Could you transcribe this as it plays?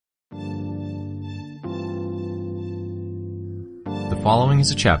following is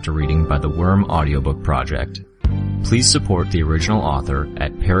a chapter reading by the Worm Audiobook Project. Please support the original author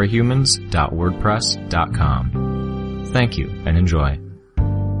at parahumans.wordpress.com. Thank you and enjoy.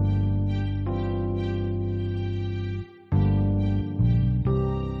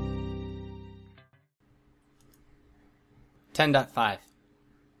 .5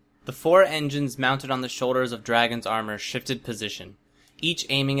 The four engines mounted on the shoulders of Dragon's armor shifted position, each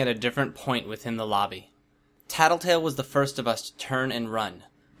aiming at a different point within the lobby. Tattletale was the first of us to turn and run,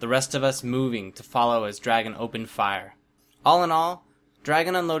 the rest of us moving to follow as Dragon opened fire. All in all,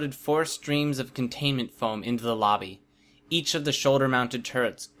 Dragon unloaded 4 streams of containment foam into the lobby, each of the shoulder-mounted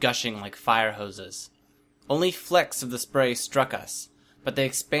turrets gushing like fire hoses. Only flecks of the spray struck us, but they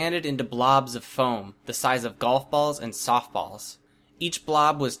expanded into blobs of foam the size of golf balls and softballs. Each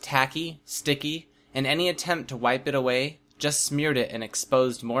blob was tacky, sticky, and any attempt to wipe it away just smeared it and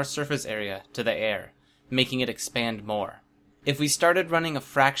exposed more surface area to the air, making it expand more. If we started running a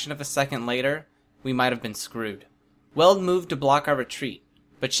fraction of a second later, we might have been screwed. Weld moved to block our retreat,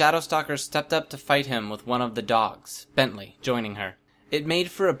 but Shadowstalker stepped up to fight him with one of the dogs, Bentley, joining her. It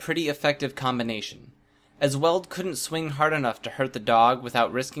made for a pretty effective combination, as Weld couldn't swing hard enough to hurt the dog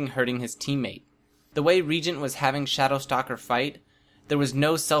without risking hurting his teammate. The way Regent was having Shadowstalker fight, there was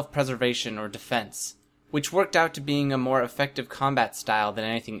no self-preservation or defense, which worked out to being a more effective combat style than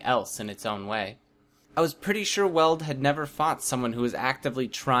anything else in its own way. I was pretty sure Weld had never fought someone who was actively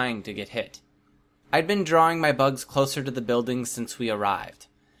trying to get hit. I'd been drawing my bugs closer to the building since we arrived,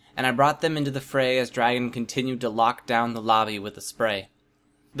 and I brought them into the fray as Dragon continued to lock down the lobby with the spray.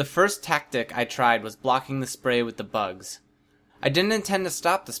 The first tactic I tried was blocking the spray with the bugs. I didn't intend to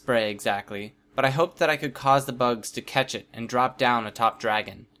stop the spray exactly, but I hoped that I could cause the bugs to catch it and drop down atop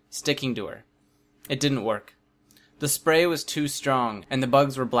Dragon, sticking to her. It didn't work. The spray was too strong, and the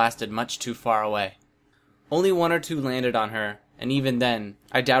bugs were blasted much too far away. Only 1 or 2 landed on her, and even then,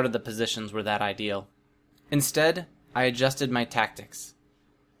 I doubted the positions were that ideal. Instead, I adjusted my tactics.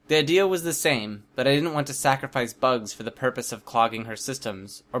 The idea was the same, but I didn't want to sacrifice bugs for the purpose of clogging her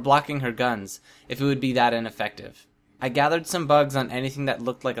systems, or blocking her guns, if it would be that ineffective. I gathered some bugs on anything that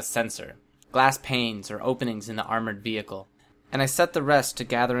looked like a sensor, glass panes or openings in the armored vehicle, and I set the rest to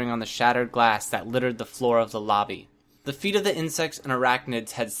gathering on the shattered glass that littered the floor of the lobby. The feet of the insects and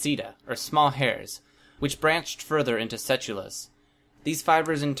arachnids had seta, or small hairs, which branched further into setulas. These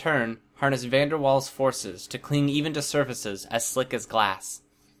fibers in turn harnessed van der Waals forces to cling even to surfaces as slick as glass.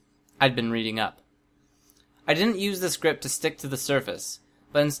 I'd been reading up. I didn't use this grip to stick to the surface,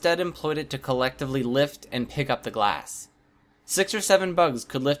 but instead employed it to collectively lift and pick up the glass. 6 or 7 bugs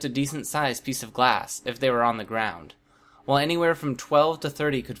could lift a decent-sized piece of glass if they were on the ground, while anywhere from 12 to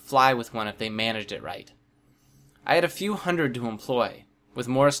 30 could fly with one if they managed it right. I had a few hundred to employ, with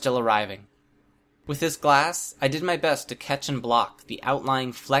more still arriving. With this glass, I did my best to catch and block the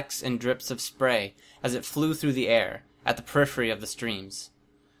outlying flecks and drips of spray as it flew through the air at the periphery of the streams.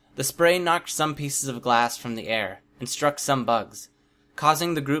 The spray knocked some pieces of glass from the air and struck some bugs,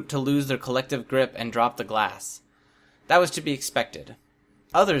 causing the group to lose their collective grip and drop the glass. That was to be expected.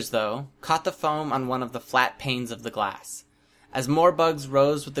 Others, though, caught the foam on one of the flat panes of the glass. As more bugs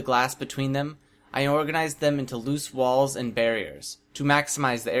rose with the glass between them, I organized them into loose walls and barriers to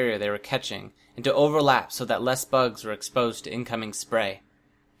maximize the area they were catching and to overlap so that less bugs were exposed to incoming spray.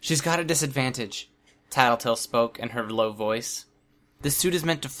 "She's got a disadvantage," Tattletale spoke in her low voice. "This suit is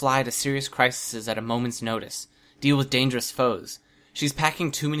meant to fly to serious crises at a moment's notice, deal with dangerous foes. She's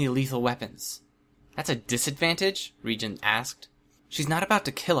packing too many lethal weapons." "That's a disadvantage?" Regent asked. "She's not about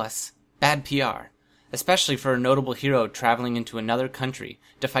to kill us. Bad PR. Especially for a notable hero traveling into another country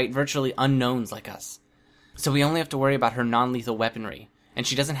to fight virtually unknowns like us. So we only have to worry about her non-lethal weaponry, and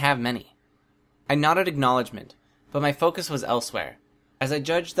she doesn't have many." I nodded acknowledgement, but my focus was elsewhere. As I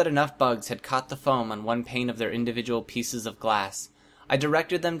judged that enough bugs had caught the foam on one pane of their individual pieces of glass, I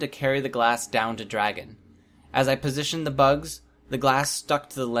directed them to carry the glass down to Dragon. As I positioned the bugs, the glass stuck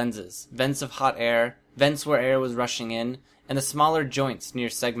to the lenses, vents of hot air, vents where air was rushing in, and the smaller joints near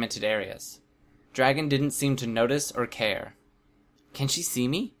segmented areas. Dragon didn't seem to notice or care. "Can she see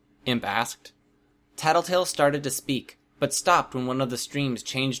me?" Imp asked. Tattletale started to speak, but stopped when one of the streams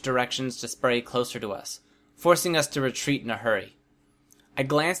changed directions to spray closer to us, forcing us to retreat in a hurry. I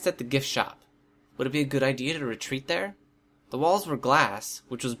glanced at the gift shop. Would it be a good idea to retreat there? The walls were glass,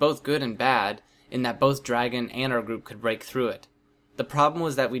 which was both good and bad, in that both Dragon and our group could break through it. The problem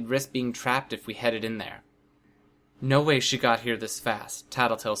was that we'd risk being trapped if we headed in there. "No way she got here this fast,"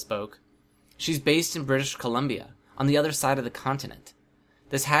 Tattletale spoke. "She's based in British Columbia, on the other side of the continent.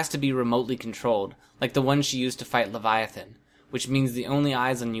 This has to be remotely controlled, like the one she used to fight Leviathan, which means the only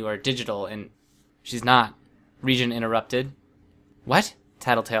eyes on you are digital and—" "She's not," Regent interrupted. What?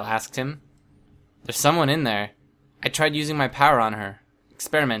 Tattletale asked him. There's someone in there. I tried using my power on her,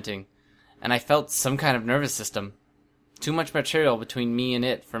 experimenting, and I felt some kind of nervous system. Too much material between me and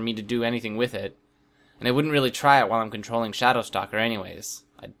it for me to do anything with it, and I wouldn't really try it while I'm controlling Shadowstalker anyways.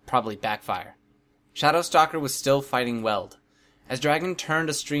 I'd probably backfire. Shadowstalker was still fighting Weld. As Dragon turned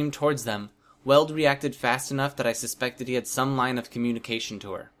a stream towards them, Weld reacted fast enough that I suspected he had some line of communication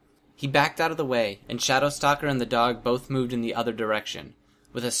to her. He backed out of the way, and Shadowstalker and the dog both moved in the other direction,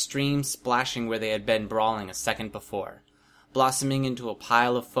 with a stream splashing where they had been brawling a second before, blossoming into a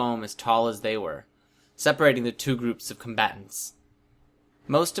pile of foam as tall as they were, separating the two groups of combatants.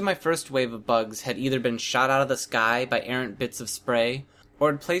 Most of my first wave of bugs had either been shot out of the sky by errant bits of spray,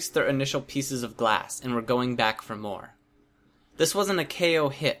 or had placed their initial pieces of glass and were going back for more. This wasn't a KO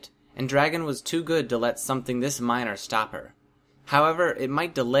hit, and Dragon was too good to let something this minor stop her. However, it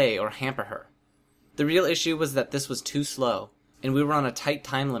might delay or hamper her. The real issue was that this was too slow, and we were on a tight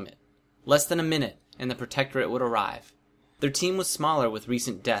time limit. Less than a minute, and the Protectorate would arrive. Their team was smaller with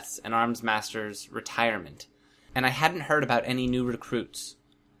recent deaths and Armsmaster's retirement, and I hadn't heard about any new recruits.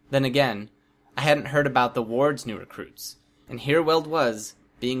 Then again, I hadn't heard about the Ward's new recruits, and here Weld was,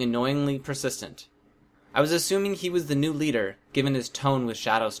 being annoyingly persistent. I was assuming he was the new leader, given his tone with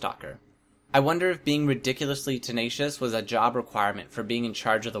Shadowstalker. I wonder if being ridiculously tenacious was a job requirement for being in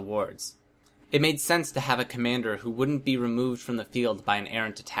charge of the wards. It made sense to have a commander who wouldn't be removed from the field by an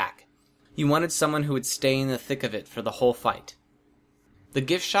errant attack. You wanted someone who would stay in the thick of it for the whole fight. The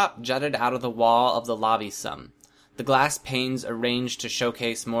gift shop jutted out of the wall of the lobby some, the glass panes arranged to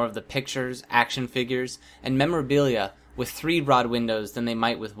showcase more of the pictures, action figures, and memorabilia with 3 broad windows than they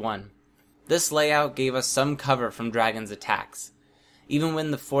might with 1. This layout gave us some cover from Dragon's attacks, even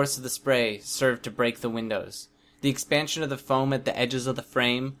when the force of the spray served to break the windows. The expansion of the foam at the edges of the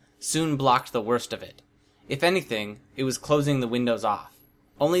frame soon blocked the worst of it. If anything, it was closing the windows off.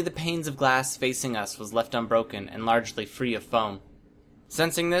 Only the panes of glass facing us was left unbroken and largely free of foam.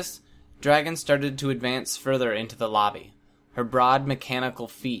 Sensing this, Dragon started to advance further into the lobby. Her broad mechanical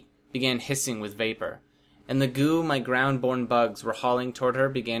feet began hissing with vapor, and the goo my ground-born bugs were hauling toward her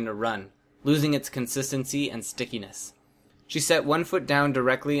began to run, losing its consistency and stickiness. She set one foot down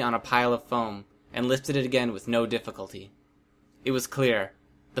directly on a pile of foam, and lifted it again with no difficulty. It was clear.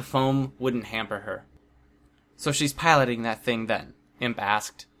 The foam wouldn't hamper her. So she's piloting that thing then? Imp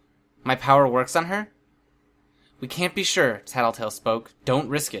asked. My power works on her? We can't be sure, Tattletale spoke. Don't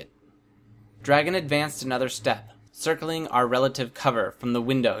risk it. Dragon advanced another step, circling our relative cover from the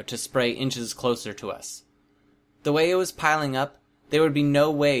window to spray inches closer to us. The way it was piling up, there would be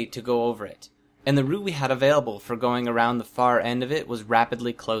no way to go over it, and the route we had available for going around the far end of it was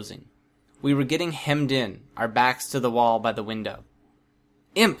rapidly closing. We were getting hemmed in, our backs to the wall by the window.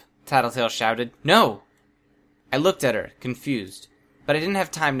 Imp! Tattletale shouted. No! I looked at her, confused, but I didn't have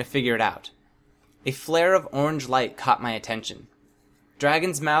time to figure it out. A flare of orange light caught my attention.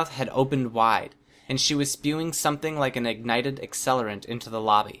 Dragon's mouth had opened wide, and she was spewing something like an ignited accelerant into the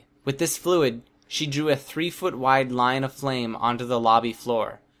lobby. With this fluid, she drew a 3-foot-wide line of flame onto the lobby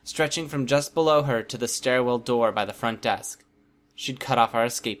floor, stretching from just below her to the stairwell door by the front desk. She'd cut off our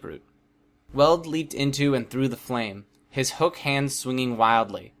escape route. Weld leaped into and through the flame, his hook hands swinging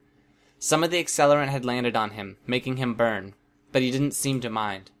wildly. Some of the accelerant had landed on him, making him burn, but he didn't seem to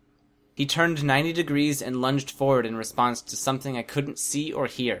mind. He turned 90 degrees and lunged forward in response to something I couldn't see or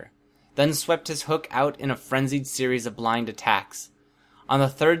hear, then swept his hook out in a frenzied series of blind attacks. On the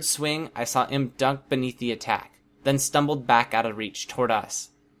third swing, I saw Imp dunk beneath the attack, then stumbled back out of reach toward us.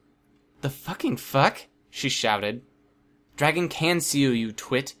 The fucking fuck? She shouted. Dragon can see you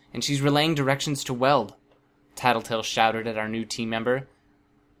twit, and she's relaying directions to Weld, Tattletale shouted at our new team member.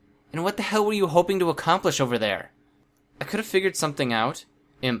 And what the hell were you hoping to accomplish over there? I could have figured something out,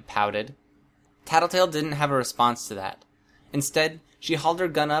 Imp pouted. Tattletale didn't have a response to that. Instead, she hauled her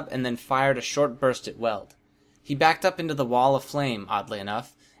gun up and then fired a short burst at Weld. He backed up into the wall of flame, oddly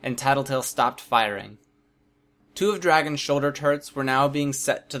enough, and Tattletale stopped firing. 2 of Dragon's shoulder turrets were now being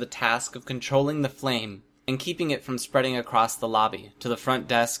set to the task of controlling the flame and keeping it from spreading across the lobby, to the front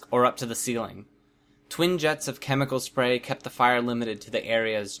desk, or up to the ceiling. Twin jets of chemical spray kept the fire limited to the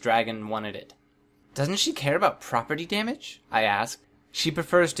areas Dragon wanted it. Doesn't she care about property damage? I asked. She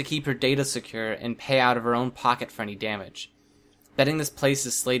prefers to keep her data secure and pay out of her own pocket for any damage. Betting this place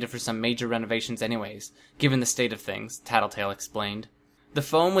is slated for some major renovations anyways, given the state of things, Tattletale explained. The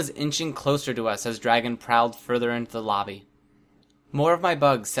foam was inching closer to us as Dragon prowled further into the lobby. More of my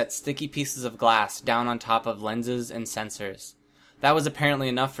bugs set sticky pieces of glass down on top of lenses and sensors. That was apparently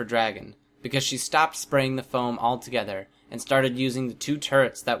enough for Dragon, because she stopped spraying the foam altogether and started using the 2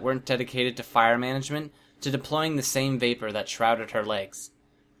 turrets that weren't dedicated to fire management to deploying the same vapor that shrouded her legs.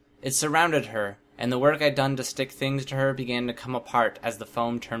 It surrounded her, and the work I'd done to stick things to her began to come apart as the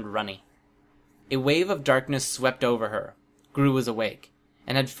foam turned runny. A wave of darkness swept over her. Gru was awake,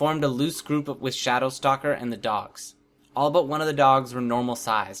 and had formed a loose group with Shadowstalker and the dogs. All but one of the dogs were normal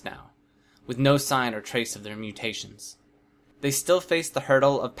size now, with no sign or trace of their mutations. They still faced the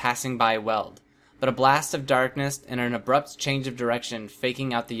hurdle of passing by Weld, but a blast of darkness and an abrupt change of direction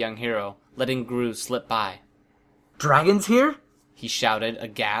faking out the young hero, letting Gru slip by. "Dragons here?" he shouted,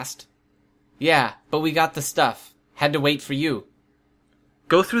 aghast. "Yeah, but we got the stuff. Had to wait for you."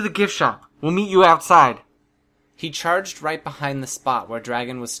 "Go through the gift shop. We'll meet you outside." He charged right behind the spot where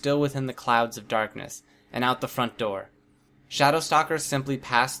Dragon was still within the clouds of darkness, and out the front door. Shadowstalker simply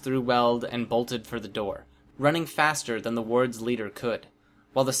passed through Weld and bolted for the door, running faster than the ward's leader could,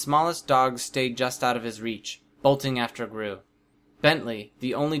 while the smallest dog stayed just out of his reach, bolting after Gru. Bentley,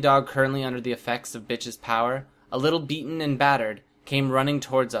 the only dog currently under the effects of Bitch's power, a little beaten and battered, came running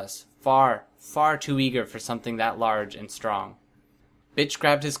towards us, far, far too eager for something that large and strong. Bitch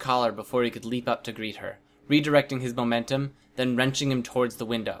grabbed his collar before he could leap up to greet her, redirecting his momentum, then wrenching him towards the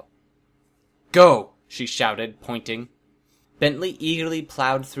window. "Go!" she shouted, pointing. Bentley eagerly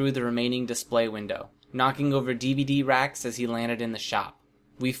plowed through the remaining display window, knocking over DVD racks as he landed in the shop.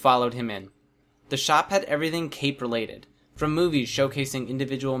 We followed him in. The shop had everything Cape-related, from movies showcasing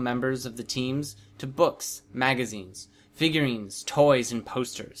individual members of the teams to books, magazines, figurines, toys, and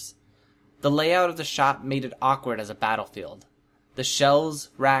posters. The layout of the shop made it awkward as a battlefield. The shelves,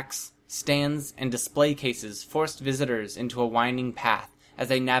 racks, stands, and display cases forced visitors into a winding path as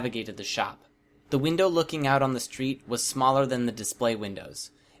they navigated the shop. The window looking out on the street was smaller than the display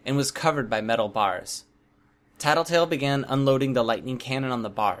windows, and was covered by metal bars. Tattletale began unloading the lightning cannon on the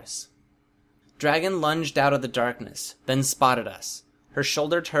bars. Dragon lunged out of the darkness, then spotted us, her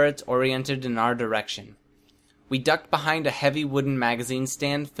shoulder turrets oriented in our direction. We ducked behind a heavy wooden magazine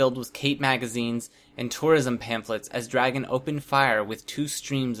stand filled with Cape magazines and tourism pamphlets as Dragon opened fire with 2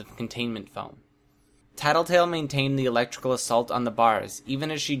 streams of containment foam. Tattletale maintained the electrical assault on the bars, even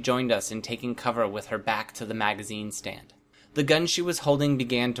as she joined us in taking cover with her back to the magazine stand. The gun she was holding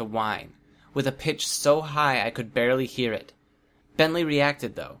began to whine, with a pitch so high I could barely hear it. Bentley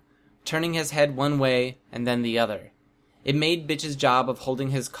reacted, though, turning his head one way and then the other. It made Bitch's job of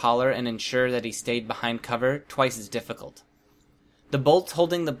holding his collar and ensure that he stayed behind cover twice as difficult. The bolts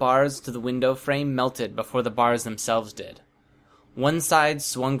holding the bars to the window frame melted before the bars themselves did. One side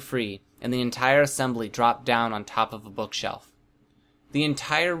swung free, and the entire assembly dropped down on top of a bookshelf. The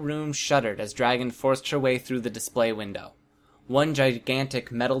entire room shuddered as Dragon forced her way through the display window, one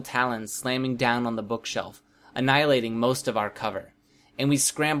gigantic metal talon slamming down on the bookshelf, annihilating most of our cover, and we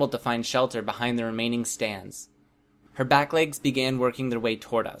scrambled to find shelter behind the remaining stands. Her back legs began working their way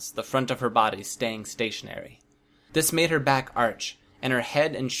toward us, the front of her body staying stationary. This made her back arch, and her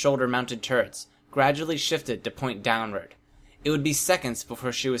head and shoulder-mounted turrets gradually shifted to point downward. It would be seconds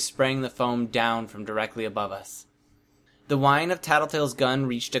before she was spraying the foam down from directly above us. The whine of Tattletale's gun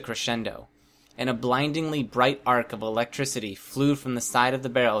reached a crescendo, and a blindingly bright arc of electricity flew from the side of the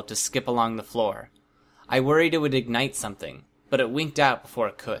barrel to skip along the floor. I worried it would ignite something, but it winked out before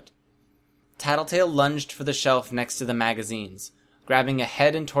it could. Tattletale lunged for the shelf next to the magazines, grabbing a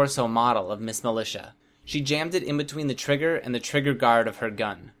head and torso model of Miss Militia. She jammed it in between the trigger and the trigger guard of her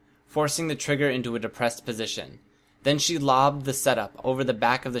gun, forcing the trigger into a depressed position. Then she lobbed the setup over the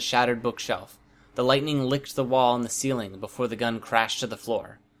back of the shattered bookshelf. The lightning licked the wall and the ceiling before the gun crashed to the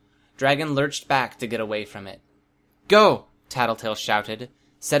floor. Dragon lurched back to get away from it. "Go!" Tattletale shouted,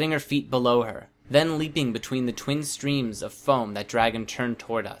 setting her feet below her, then leaping between the twin streams of foam that Dragon turned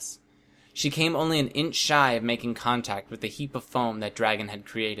toward us. She came only an inch shy of making contact with the heap of foam that Dragon had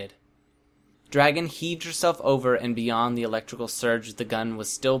created. Dragon heaved herself over and beyond the electrical surge the gun was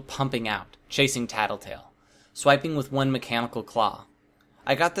still pumping out, chasing Tattletale, swiping with one mechanical claw.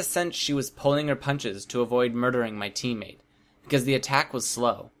 I got the sense she was pulling her punches to avoid murdering my teammate, because the attack was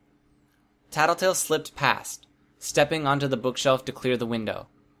slow. Tattletale slipped past, stepping onto the bookshelf to clear the window.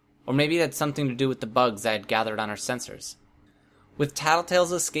 Or maybe it had something to do with the bugs I had gathered on her sensors. With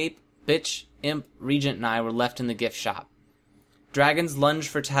Tattletale's escape, Bitch, Imp, Regent, and I were left in the gift shop. Dragon's lunge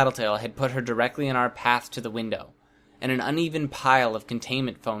for Tattletale had put her directly in our path to the window, and an uneven pile of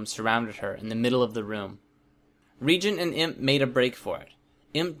containment foam surrounded her in the middle of the room. Regent and Imp made a break for it.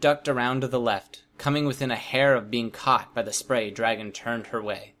 Imp ducked around to the left, coming within a hair of being caught by the spray Dragon turned her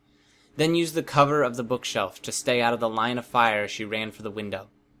way, then used the cover of the bookshelf to stay out of the line of fire as she ran for the window.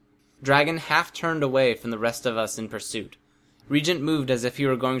 Dragon half turned away from the rest of us in pursuit. Regent moved as if he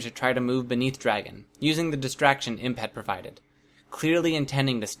were going to try to move beneath Dragon, using the distraction Imp had provided, clearly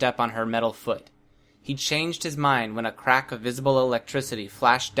intending to step on her metal foot. He changed his mind when a crack of visible electricity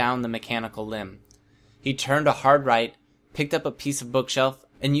flashed down the mechanical limb. He turned a hard right, picked up a piece of bookshelf,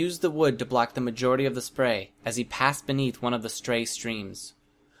 and used the wood to block the majority of the spray as he passed beneath one of the stray streams.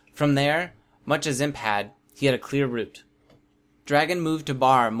 From there, much as Imp had, he had a clear route. Dragon moved to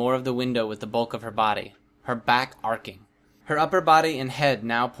bar more of the window with the bulk of her body, her back arcing. Her upper body and head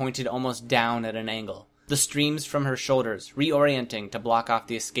now pointed almost down at an angle, the streams from her shoulders reorienting to block off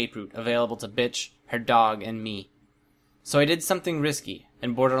the escape route available to Bitch, her dog, and me. So I did something risky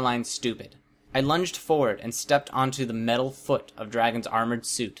and borderline stupid. I lunged forward and stepped onto the metal foot of Dragon's armored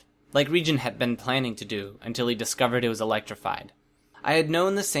suit, like Regent had been planning to do until he discovered it was electrified. I had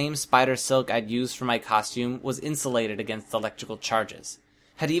known the same spider silk I'd used for my costume was insulated against electrical charges.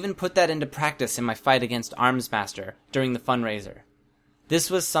 Had even put that into practice in my fight against Armsmaster during the fundraiser. This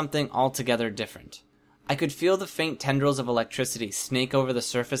was something altogether different. I could feel the faint tendrils of electricity snake over the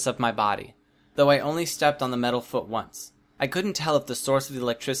surface of my body, though I only stepped on the metal foot once. I couldn't tell if the source of the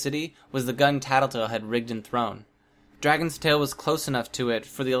electricity was the gun Tattletale had rigged and thrown. Dragon's tail was close enough to it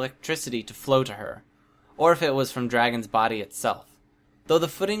for the electricity to flow to her, or if it was from Dragon's body itself. Though the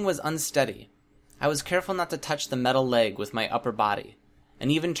footing was unsteady, I was careful not to touch the metal leg with my upper body,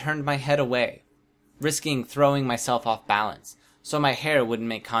 and even turned my head away, risking throwing myself off balance, so my hair wouldn't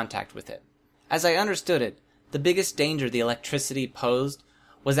make contact with it. As I understood it, the biggest danger the electricity posed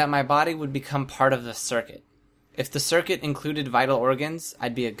was that my body would become part of the circuit. If the circuit included vital organs,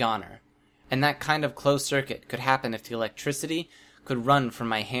 I'd be a goner, and that kind of closed circuit could happen if the electricity could run from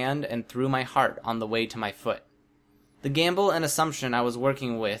my hand and through my heart on the way to my foot. The gamble and assumption I was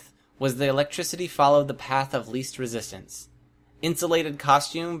working with was the electricity followed the path of least resistance. Insulated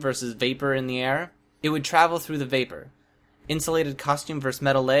costume versus vapor in the air, it would travel through the vapor. Insulated costume versus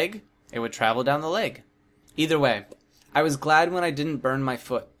metal leg, it would travel down the leg. Either way, I was glad when I didn't burn my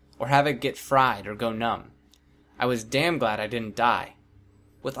foot, or have it get fried or go numb. I was damn glad I didn't die.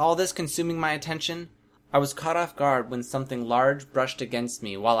 With all this consuming my attention, I was caught off guard when something large brushed against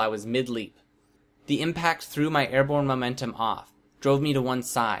me while I was mid-leap. The impact threw my airborne momentum off, drove me to one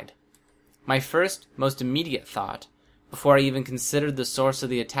side. My first, most immediate thought, before I even considered the source of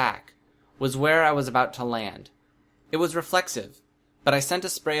the attack, was where I was about to land. It was reflexive, but I sent a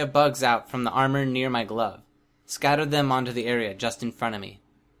spray of bugs out from the armor near my glove, scattered them onto the area just in front of me.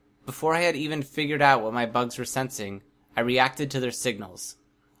 Before I had even figured out what my bugs were sensing, I reacted to their signals.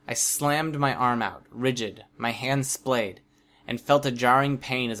 I slammed my arm out, rigid, my hand splayed, and felt a jarring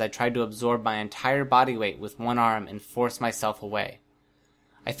pain as I tried to absorb my entire body weight with one arm and force myself away.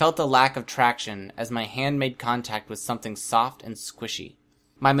 I felt a lack of traction as my hand made contact with something soft and squishy.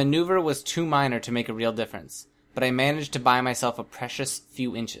 My maneuver was too minor to make a real difference, but I managed to buy myself a precious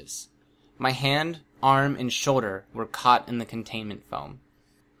few inches. My hand, arm, and shoulder were caught in the containment foam.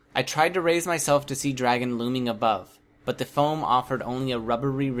 I tried to raise myself to see Dragon looming above, but the foam offered only a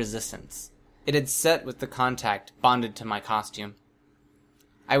rubbery resistance. It had set with the contact bonded to my costume.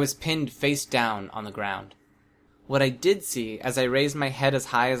 I was pinned face down on the ground. What I did see as I raised my head as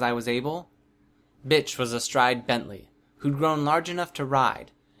high as I was able, Bitch was astride Bentley, who'd grown large enough to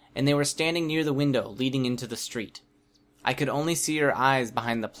ride, and they were standing near the window leading into the street. I could only see her eyes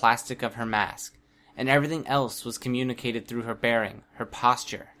behind the plastic of her mask, and everything else was communicated through her bearing, her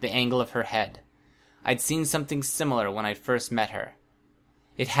posture, the angle of her head. I'd seen something similar when I'd first met her.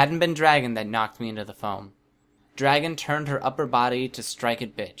 It hadn't been Dragon that knocked me into the foam. Dragon turned her upper body to strike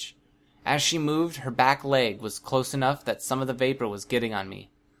at Bitch. As she moved, her back leg was close enough that some of the vapor was getting on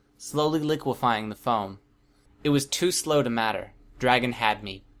me, slowly liquefying the foam. It was too slow to matter. Dragon had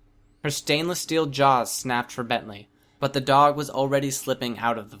me. Her stainless steel jaws snapped for Bentley, but the dog was already slipping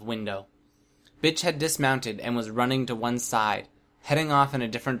out of the window. Bitch had dismounted and was running to one side, heading off in a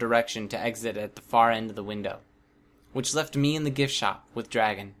different direction to exit at the far end of the window, which left me in the gift shop with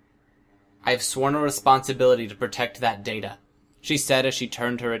Dragon. I have sworn a responsibility to protect that data, she said as she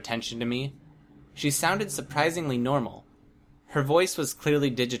turned her attention to me. She sounded surprisingly normal. Her voice was clearly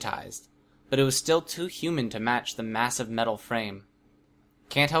digitized, but it was still too human to match the massive metal frame.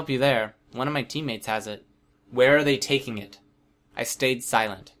 Can't help you there. One of my teammates has it. Where are they taking it? I stayed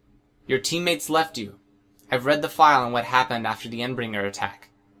silent. Your teammates left you. I've read the file on what happened after the Endbringer attack.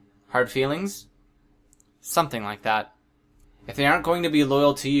 Hard feelings? Something like that. If they aren't going to be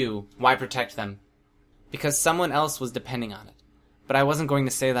loyal to you, why protect them? Because someone else was depending on it. But I wasn't going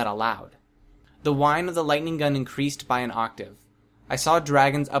to say that aloud. The whine of the lightning gun increased by an octave. I saw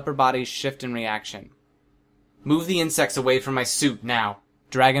Dragon's upper body shift in reaction. Move the insects away from my suit, now,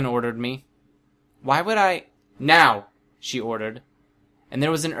 Dragon ordered me. Why would I... Now, she ordered. And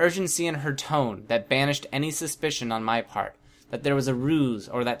there was an urgency in her tone that banished any suspicion on my part that there was a ruse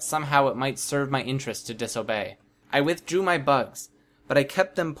or that somehow it might serve my interest to disobey. I withdrew my bugs, but I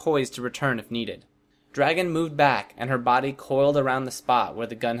kept them poised to return if needed. Dragon moved back, and her body coiled around the spot where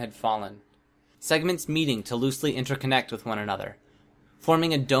the gun had fallen. Segments meeting to loosely interconnect with one another,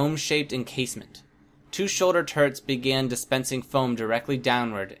 forming a dome-shaped encasement. 2 shoulder turrets began dispensing foam directly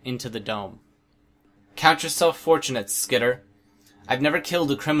downward into the dome. Count yourself fortunate, Skitter. I've never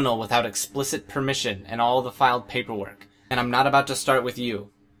killed a criminal without explicit permission and all the filed paperwork, and I'm not about to start with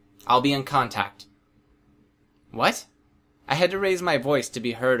you. I'll be in contact. What? I had to raise my voice to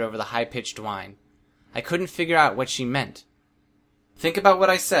be heard over the high-pitched whine. I couldn't figure out what she meant. Think about what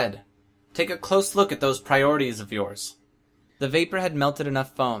I said. Take a close look at those priorities of yours. The vapor had melted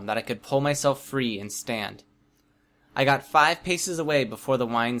enough foam that I could pull myself free and stand. I got 5 paces away before the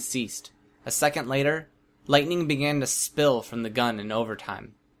whine ceased. A second later, lightning began to spill from the gun in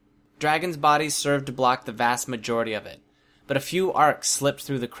overtime. Dragon's body served to block the vast majority of it, but a few arcs slipped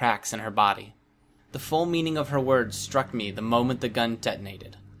through the cracks in her body. The full meaning of her words struck me the moment the gun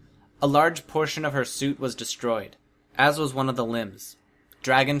detonated. A large portion of her suit was destroyed, as was one of the limbs.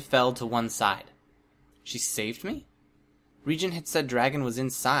 Dragon fell to one side. She saved me? Regent had said Dragon was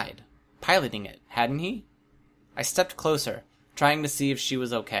inside, piloting it, hadn't he? I stepped closer, trying to see if she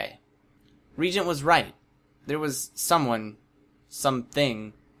was okay. Regent was right. There was something,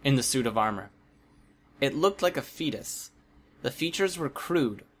 in the suit of armor. It looked like a fetus. The features were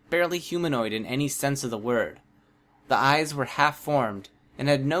crude, barely humanoid in any sense of the word. The eyes were half-formed, and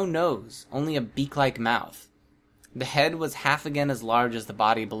had no nose, only a beak-like mouth. The head was half again as large as the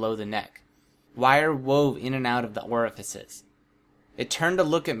body below the neck. Wire wove in and out of the orifices. It turned to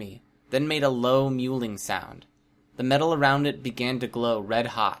look at me, then made a low mewling sound. The metal around it began to glow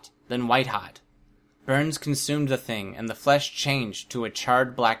red-hot, then white-hot. Burns consumed the thing, and the flesh changed to a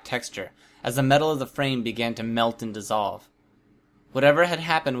charred black texture as the metal of the frame began to melt and dissolve. Whatever had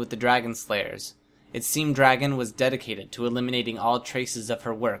happened with the Dragon Slayers, it seemed Dragon was dedicated to eliminating all traces of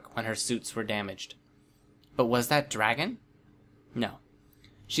her work when her suits were damaged. But was that Dragon? No.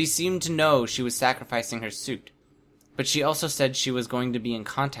 She seemed to know she was sacrificing her suit, but she also said she was going to be in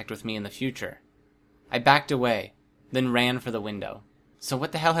contact with me in the future. I backed away, then ran for the window. So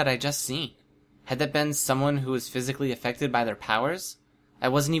what the hell had I just seen? Had that been someone who was physically affected by their powers? I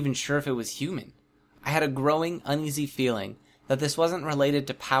wasn't even sure if it was human. I had a growing, uneasy feeling that this wasn't related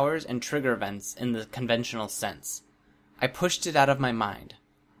to powers and trigger events in the conventional sense. I pushed it out of my mind.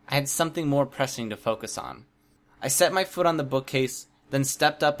 I had something more pressing to focus on. I set my foot on the bookcase, then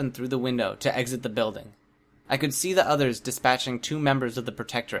stepped up and through the window to exit the building. I could see the others dispatching 2 members of the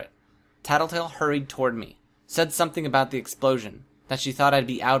Protectorate. Tattletale hurried toward me, said something about the explosion, that she thought I'd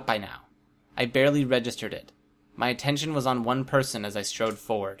be out by now. I barely registered it. My attention was on one person as I strode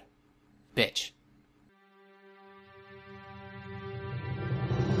forward. Bitch.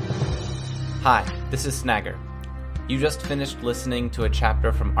 Hi, this is Snagger. You just finished listening to a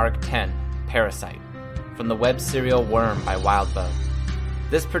chapter from Arc 10, Parasite, from the web serial Worm by Wildbow.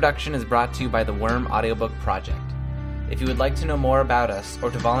 This production is brought to you by the Worm Audiobook Project. If you would like to know more about us or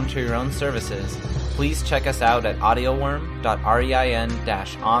to volunteer your own services, please check us out at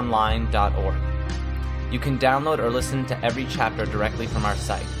audioworm.rein-online.org. You can download or listen to every chapter directly from our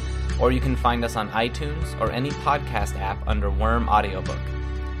site, or you can find us on iTunes or any podcast app under Worm Audiobook.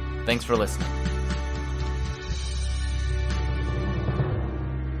 Thanks for listening.